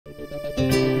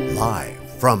Live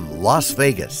from Las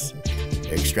Vegas,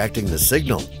 extracting the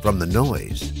signal from the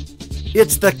noise.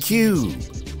 It's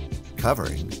theCUBE,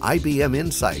 covering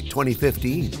IBMInsight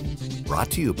 2015.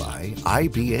 Brought to you by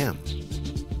IBM.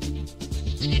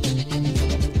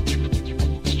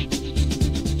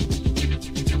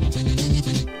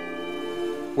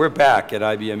 We're back at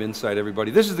IBMInsight, everybody.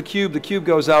 This is theCUBE. theCUBE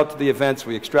goes out to the events.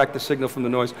 We extract the signal from the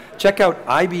noise. Check out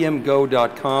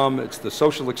IBMGo.com. It's the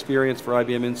social experience for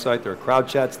IBMInsight. There are crowd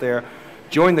chats there.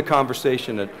 Join the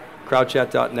conversation at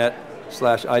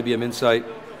crowdchat.net/IBMInsight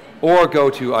or go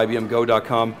to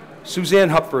IBMGo.com. Susanne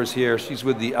Hupfer is here. She's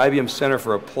with the IBM Center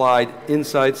for Applied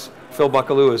Insights. Phil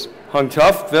Buckellew is hung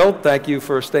tough. Phil, thank you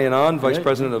for staying on, Vice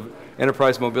President of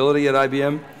Enterprise Mobility at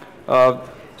IBM.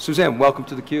 Suzanne, welcome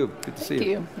to theCUBE. Good to see you. Thank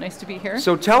you. Nice to be here.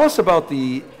 So tell us about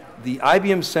the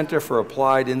IBM Center for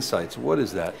Applied Insights. What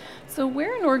is that? So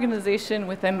we're an organization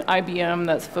within IBM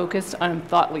that's focused on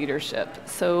thought leadership.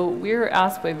 So we're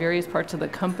asked by various parts of the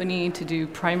company to do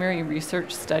primary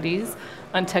research studies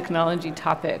on technology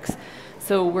topics.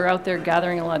 So we're out there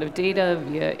gathering a lot of data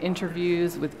via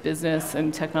interviews with business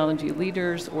and technology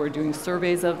leaders or doing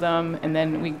surveys of them, and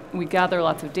then we gather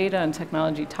lots of data on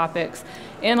technology topics,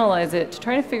 analyze it to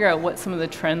try to figure out what some of the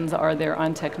trends are there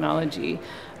on technology.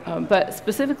 But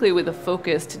specifically with a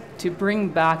focus to bring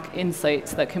back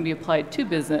insights that can be applied to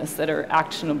business that are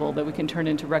actionable, that we can turn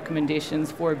into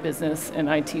recommendations for business and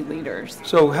IT leaders.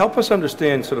 So help us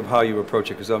understand sort of how you approach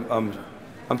it, because I'm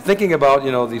thinking about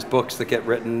these books that get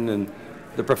written, and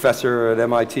the professor at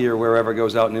MIT or wherever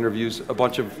goes out and interviews a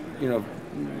bunch of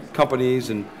companies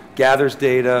and gathers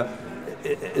data.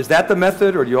 Is that the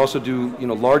method, or do you also do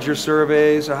larger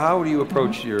surveys? How do you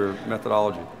approach your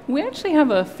methodology? We actually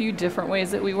have a few different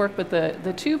ways that we work, but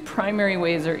the two primary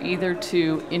ways are either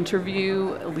to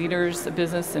interview leaders,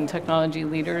 business and technology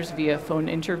leaders via phone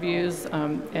interviews,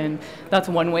 and that's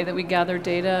one way that we gather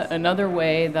data. Another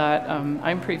way that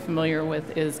I'm pretty familiar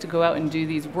with is to go out and do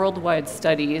these worldwide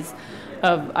studies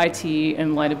of IT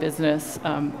and line of business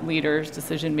leaders,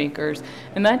 decision makers,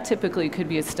 and that typically could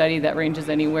be a study that ranges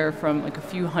anywhere from like a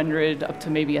few hundred up to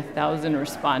maybe 1,000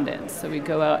 respondents. So we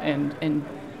go out and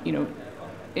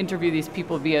interview these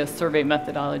people via survey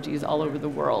methodologies all over the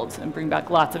world and bring back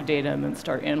lots of data and then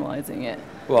start analyzing it.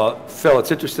 Well, Phil,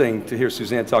 it's interesting to hear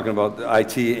Suzanne talking about the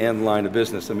IT and line of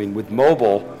business. I mean, with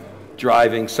mobile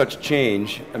driving such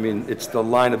change, I mean, it's the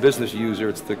line of business user,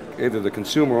 it's either the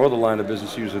consumer or the line of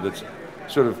business user that's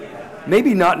sort of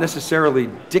maybe not necessarily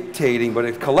dictating,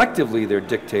 but collectively they're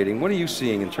dictating. What are you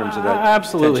seeing in terms of that?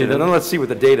 Absolutely. And then let's see what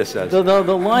the data says. The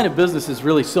line of business is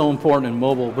really so important in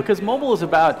mobile, because mobile is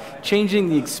about changing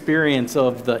the experience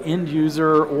of the end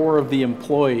user or of the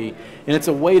employee. And it's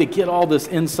a way to get all this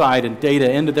insight and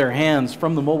data into their hands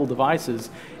from the mobile devices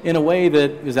in a way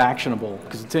that is actionable,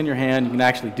 because it's in your hand, you can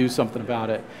actually do something about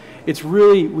it. We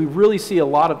really see a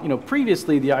lot of,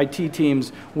 previously the IT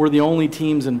teams were the only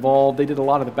teams involved. They did a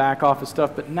lot of the back office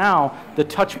stuff, but now the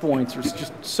touch points are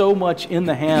just so much in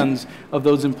the hands of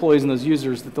those employees and those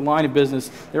users that the line of business,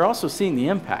 they're also seeing the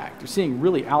impact. They're seeing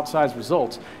really outsized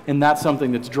results, and that's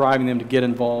something that's driving them to get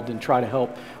involved and try to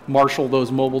help marshal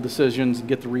those mobile decisions and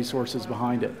get the resources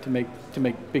behind it to make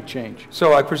big change.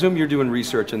 So I presume you're doing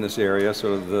research in this area,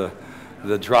 sort of the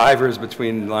drivers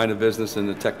between line of business and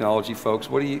the technology folks.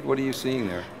 What are you seeing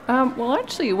there? Well,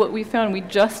 actually, what we found, we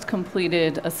just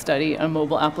completed a study on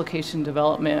mobile application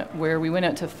development where we went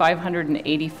out to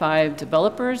 585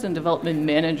 developers and development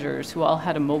managers who all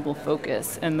had a mobile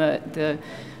focus. And the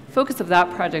focus of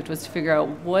that project was to figure out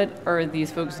what are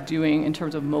these folks doing in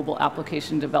terms of mobile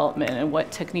application development and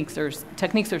what techniques are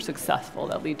successful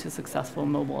that lead to successful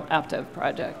mobile app dev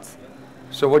projects.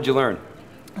 So what'd you learn?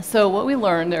 So what we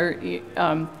learned there, we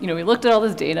looked at all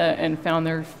this data and found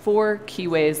there are 4 key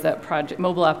ways that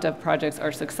mobile app dev projects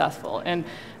are successful. And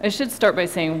I should start by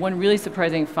saying one really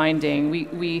surprising finding,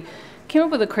 we came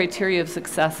up with a criteria of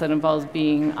success that involves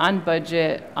being on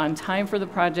budget, on time for the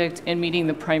project, and meeting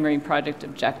the primary project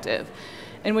objective.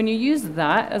 And when you use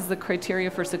that as the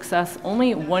criteria for success,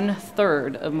 only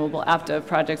 1/3 of mobile app dev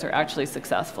projects are actually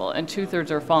successful, and 2/3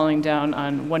 are falling down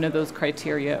on one of those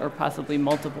criteria or possibly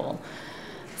multiple.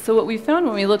 So what we found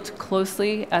when we looked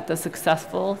closely at the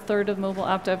successful third of mobile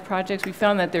app dev projects, we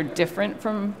found that they're different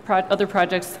from other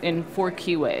projects in 4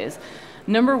 key ways.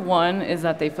 Number one is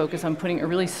that they focus on putting a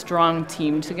really strong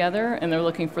team together, and they're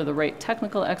looking for the right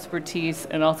technical expertise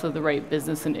and also the right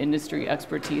business and industry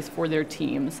expertise for their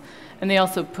teams. And they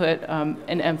also put an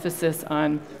emphasis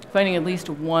on finding at least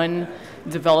one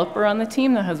developer on the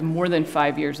team that has more than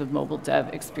 5 years of mobile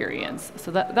dev experience. So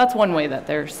that's one way that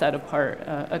they're set apart,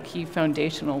 a key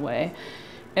foundational way.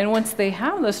 And once they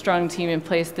have the strong team in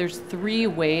place, there's 3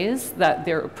 ways that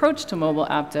their approach to mobile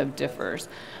app dev differs.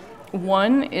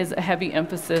 One is a heavy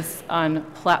emphasis on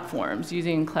platforms,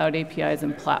 using cloud APIs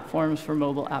and platforms for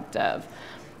mobile app dev.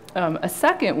 A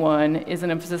second one is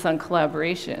an emphasis on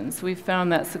collaborations. We've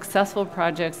found that successful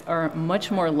projects are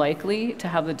much more likely to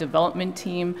have the development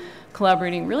team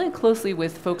collaborating really closely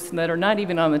with folks that are not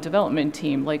even on the development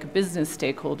team, like business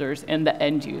stakeholders and the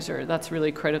end user. That's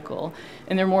really critical.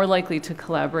 And they're more likely to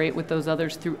collaborate with those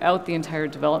others throughout the entire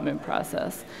development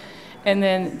process. And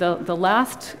then the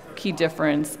last key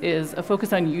difference is a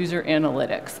focus on user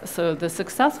analytics. So the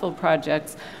successful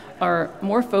projects are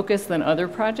more focused than other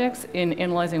projects in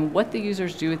analyzing what the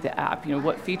users do with the app,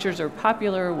 what features are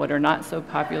popular, what are not so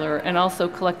popular, and also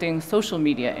collecting social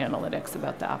media analytics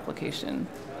about the application.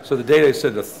 So the data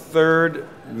said a third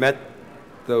met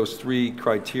those 3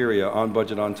 criteria, on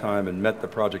budget, on time, and met the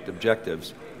project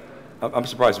objectives. I'm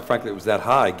surprised, frankly, it was that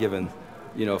high, given,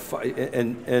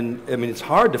 and I mean, it's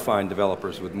hard to find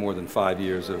developers with more than 5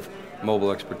 years of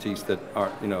mobile expertise that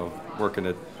aren't, working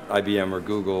at IBM or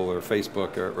Google or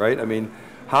Facebook, right? I mean,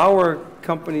 how are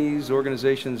companies,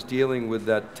 organizations dealing with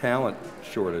that talent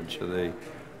shortage?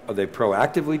 Are they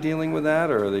proactively dealing with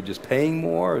that, or are they just paying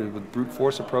more with brute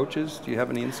force approaches? Do you have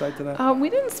any insight to that? We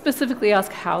didn't specifically ask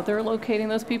how they're locating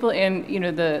those people, and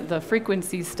the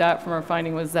frequency stat from our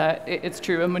finding was that it's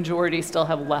true, a majority still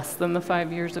have less than the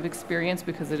 5 years of experience,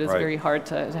 because it is very hard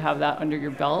to have that under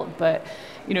your belt. But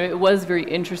it was very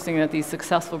interesting that these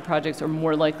successful projects are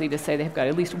more likely to say they've got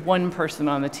at least one person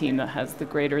on the team that has the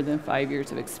greater than 5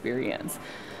 years of experience.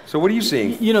 So what are you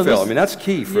seeing, Phil? I mean, that's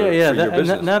key for your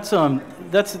business. And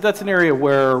that's an area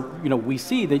where we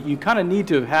see that you kind of need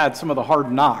to have had some of the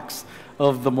hard knocks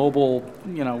of the mobile,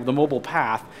 the mobile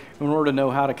path in order to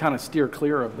know how to kind of steer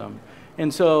clear of them.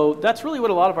 And so that's really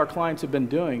what a lot of our clients have been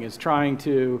doing, is trying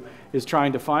to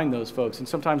find those folks. And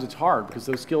sometimes it's hard because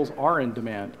those skills are in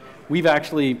demand. We've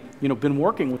actually been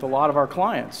working with a lot of our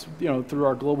clients through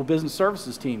our global business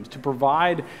services teams to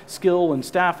provide skill and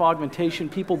staff augmentation,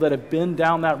 people that have been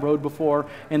down that road before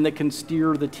and that can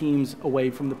steer the teams away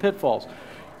from the pitfalls.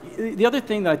 The other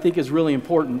thing that I think is really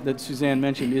important that Susanne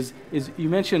mentioned is you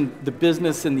mentioned the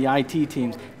business and the IT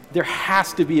teams. There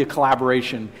has to be a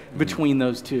collaboration between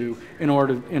those two in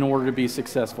order to be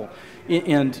successful.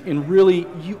 And really,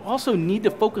 you also need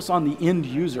to focus on the end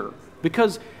user,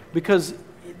 because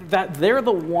that they're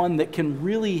the one that can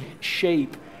really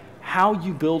shape how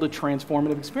you build a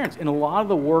transformative experience. And a lot of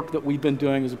the work that we've been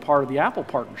doing as a part of the Apple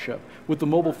partnership with the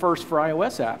Mobile First for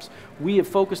iOS apps, we have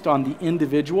focused on the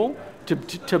individual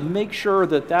to make sure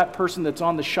that that person that's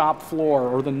on the shop floor,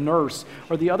 or the nurse,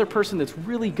 or the other person that's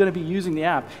really going to be using the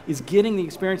app is getting the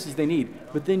experiences they need.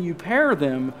 But then you pair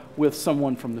them with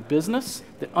someone from the business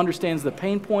that understands the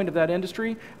pain point of that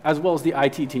industry, as well as the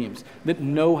IT teams that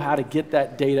know how to get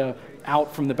that data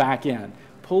out from the back end.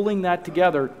 Pulling that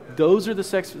together, those are the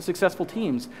successful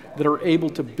teams that are able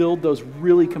to build those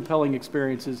really compelling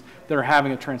experiences that are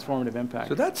having a transformative impact.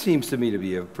 So that seems to me to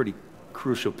be a pretty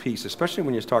crucial piece, especially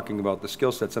when you're talking about the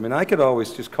skill sets. I mean, I could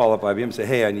always just call up IBM and say,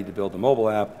 hey, I need to build a mobile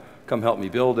app, come help me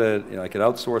build it, I could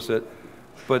outsource it.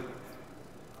 But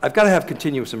I've got to have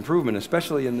continuous improvement,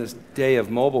 especially in this day of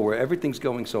mobile where everything's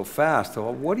going so fast. So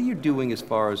what are you doing as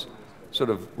far as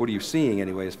what are you seeing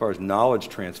anyway, as far as knowledge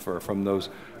transfer from those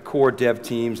core dev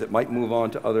teams that might move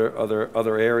on to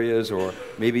other areas, or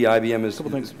maybe IBM is,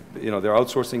 they're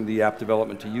outsourcing the app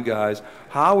development to you guys.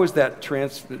 How is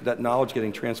that knowledge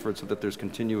getting transferred so that there's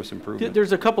continuous improvement?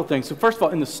 There's a couple things. So first of all,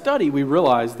 in the study, we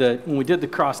realized that when we did the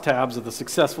crosstabs of the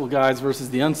successful guys versus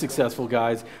the unsuccessful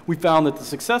guys, we found that the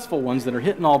successful ones that are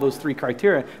hitting all those 3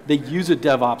 criteria, they use a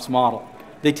DevOps model.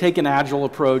 They take an agile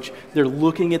approach, they're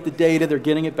looking at the data, they're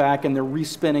getting it back, and they're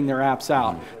respinning their apps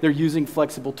out. They're using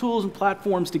flexible tools and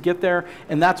platforms to get there,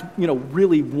 and that's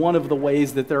really one of the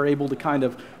ways that they're able to kind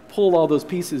of pull all those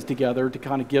pieces together to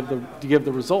kind of give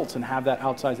the results and have that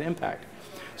outsized impact.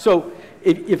 So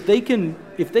if they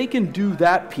can do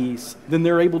that piece, then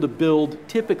they're able to build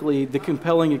typically the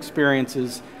compelling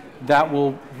experiences that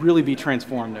will really be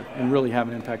transformative and really have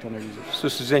an impact on their users. So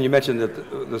Susanne, you mentioned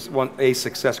that a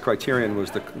success criterion was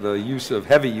the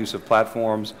heavy use of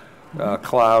platforms,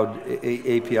 cloud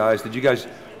APIs. Did you guys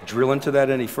drill into that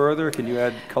any further? Can you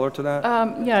add color to that?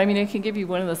 Yeah, I mean, I can give you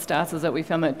one of the stats is that we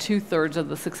found that 2/3 of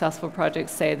the successful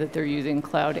projects say that they're using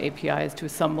cloud APIs to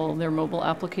assemble their mobile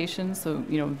applications, so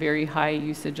very high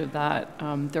usage of that.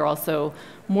 They're also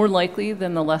more likely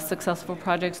than the less successful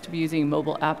projects to be using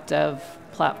mobile app dev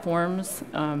platforms.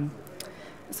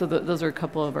 So those are a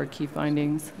couple of our key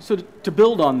findings. So to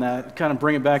build on that, kind of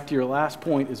bring it back to your last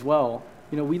point as well,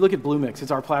 You know, we look at Bluemix, it's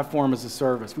our platform as a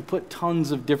service. We put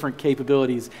tons of different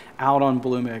capabilities out on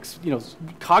Bluemix. You know,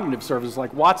 cognitive services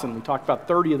like Watson, we talked about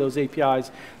 30 of those APIs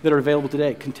that are available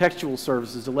today. Contextual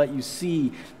services to let you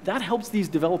see. That helps these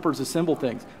developers assemble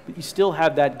things. But you still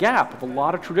have that gap of a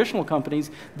lot of traditional companies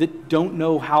that don't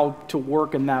know how to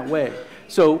work in that way.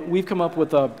 So we've come up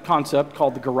with a concept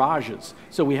called the garages.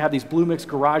 So we have these Bluemix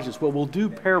garages where we'll do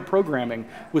pair programming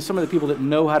with some of the people that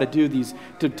know how to do these,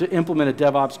 to implement a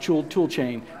DevOps tool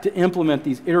chain, to implement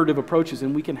these iterative approaches,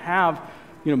 and we can have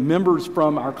members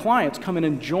from our clients come in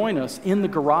and join us in the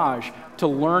garage to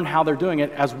learn how they're doing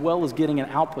it, as well as getting an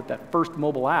output, that first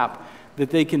mobile app that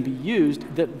they can be used,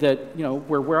 where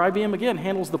IBM again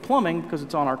handles the plumbing because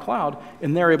it's on our cloud,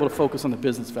 and they're able to focus on the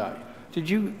business value. Did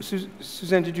you,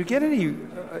 Susanne, did you get any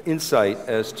insight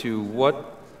as to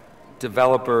what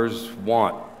developers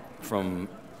want from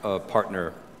a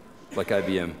partner like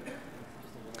IBM?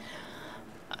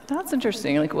 That's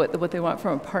interesting, like what they want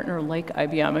from a partner like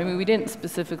IBM. I mean, we didn't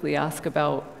specifically ask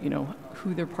about,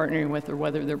 who they're partnering with or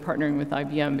whether they're partnering with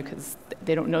IBM because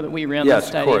they don't know that we ran the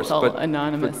study. It's all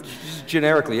anonymous. But just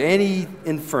generically, any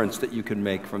inference that you can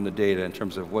make from the data in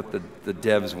terms of what the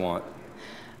devs want?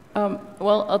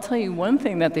 Well, I'll tell you one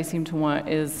thing that they seem to want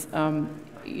is,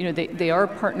 they are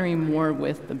partnering more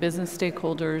with the business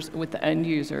stakeholders, with the end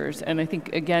users, and I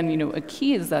think, again, a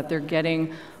key is that they're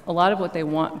getting a lot of what they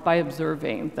want by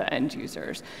observing the end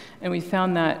users. And we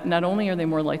found that not only are they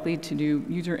more likely to do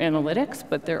user analytics,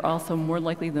 but they're also more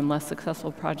likely than less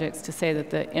successful projects to say that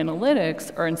the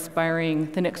analytics are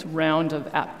inspiring the next round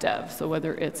of app dev. So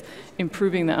whether it's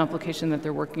improving the application that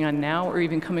they're working on now, or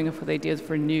even coming up with ideas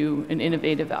for new and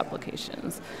innovative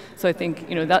applications. So I think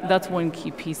that's one key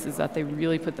piece, is that they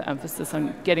really put the emphasis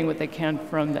on getting what they can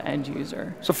from the end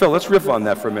user. So Phil, let's riff on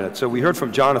that for a minute. So we heard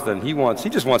from Jonathan, he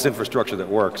just wants infrastructure that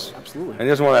works. Absolutely. And he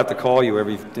doesn't want to have to call you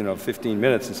every 15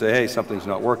 minutes and say, hey, something's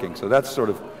not working. So that's sort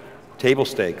of table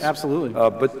stakes. Absolutely.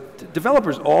 But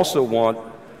developers also want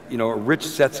rich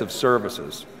sets of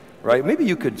services, right? Maybe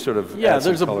you could sort of add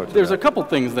some color to that. There's a couple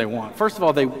things they want. First of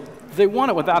all, they want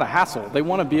it without a hassle. They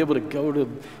want to be able to go to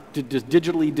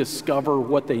digitally discover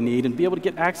what they need and be able to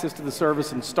get access to the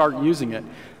service and start using it.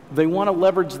 They want to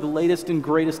leverage the latest and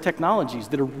greatest technologies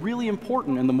that are really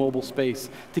important in the mobile space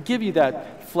to give you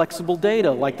that flexible data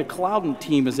like the cloud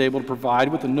team is able to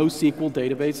provide with the NoSQL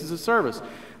database as a service.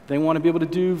 They want to be able to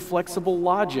do flexible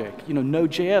logic.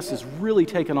 Node.js is really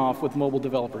taken off with mobile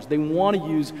developers. They want to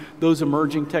use those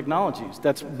emerging technologies.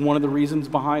 That's one of the reasons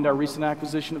behind our recent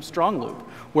acquisition of StrongLoop,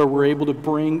 where we're able to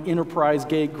bring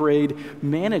enterprise-grade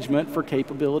management for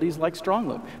capabilities like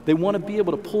StrongLoop. They want to be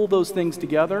able to pull those things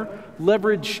together,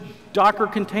 leverage Docker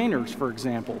containers, for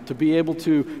example, to be able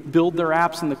to build their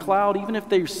apps in the cloud, even if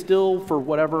they still, for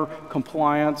whatever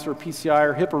compliance or PCI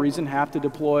or HIPAA reason, have to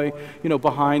deploy,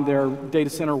 behind their data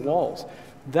center walls.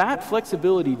 That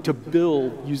flexibility to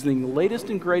build using the latest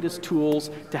and greatest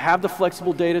tools, to have the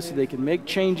flexible data so they can make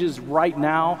changes right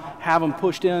now, have them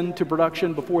pushed into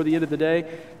production before the end of the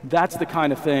day, that's the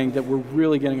kind of thing that we're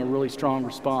really getting a really strong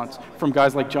response from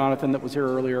guys like Jonathan that was here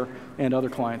earlier and other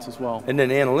clients as well. And then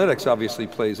analytics obviously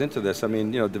plays into this. I mean,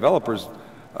 developers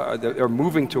are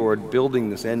moving toward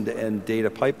building this end-to-end data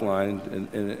pipeline,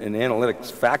 an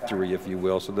analytics factory, if you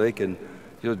will, so they can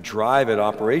drive it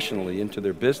operationally into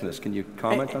their business. Can you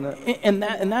comment on that? And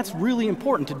that's really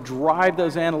important, to drive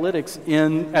those analytics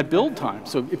in at build time.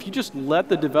 So if you just let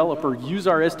the developer use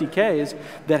our SDKs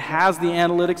that has the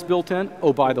analytics built in,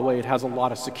 oh, by the way, it has a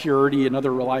lot of security and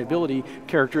other reliability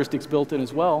characteristics built in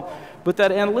as well, but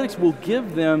that analytics will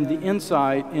give them the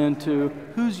insight into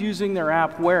who's using their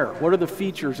app where, what are the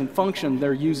features and functions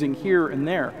they're using here and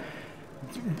there.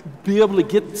 Be able to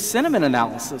get sentiment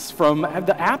analysis from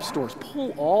the app stores,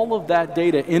 pull all of that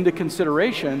data into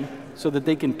consideration so that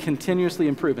they can continuously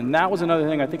improve. And that was another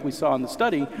thing I think we saw in the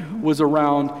study, was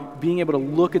around being able to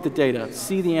look at the data,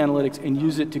 see the analytics, and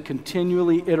use it to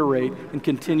continually iterate and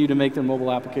continue to make their mobile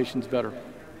applications better.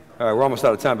 All right, we're almost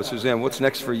out of time, but Susanne, what's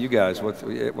next for you guys?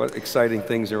 What exciting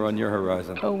things are on your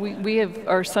horizon? Oh, we have,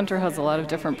 our center has a lot of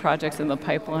different projects in the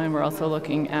pipeline. We're also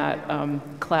looking at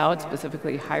cloud,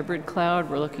 specifically hybrid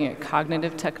cloud. We're looking at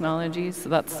cognitive technologies, so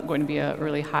that's going to be a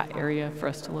really hot area for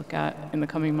us to look at in the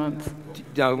coming months.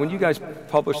 Now, when you guys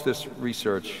publish this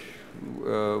research,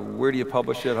 where do you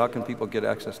publish it? How can people get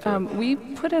access to it? We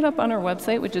put it up on our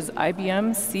website, which is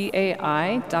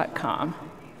IBMCAI.com.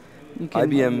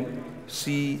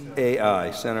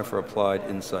 IBMCAI, Center for Applied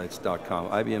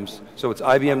Insights.com. So it's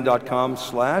IBM.com/ or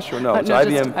no? It's no,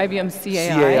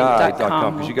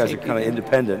 IBMCAI.com. Because you guys are kind of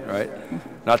independent, right?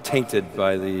 Not tainted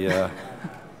by the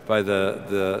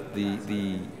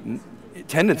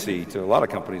tendency to a lot of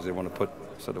companies, they want to put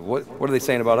sort of what are they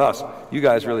saying about us? You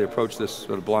guys really approach this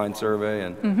sort of blind survey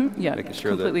and Yeah, making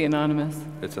sure completely anonymous.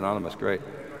 it's anonymous. Great.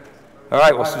 All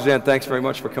right, well, Susanne, thanks very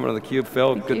much for coming on theCUBE.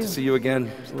 Phil, Thank good you. to see you again.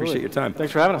 Absolutely. Appreciate your time.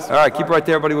 Thanks for having us. All right, keep it right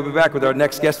there, everybody. We'll be back with our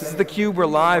next guest. This is theCUBE. We're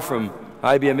live from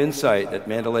IBM Insight at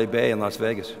Mandalay Bay in Las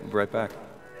Vegas. We'll be right back.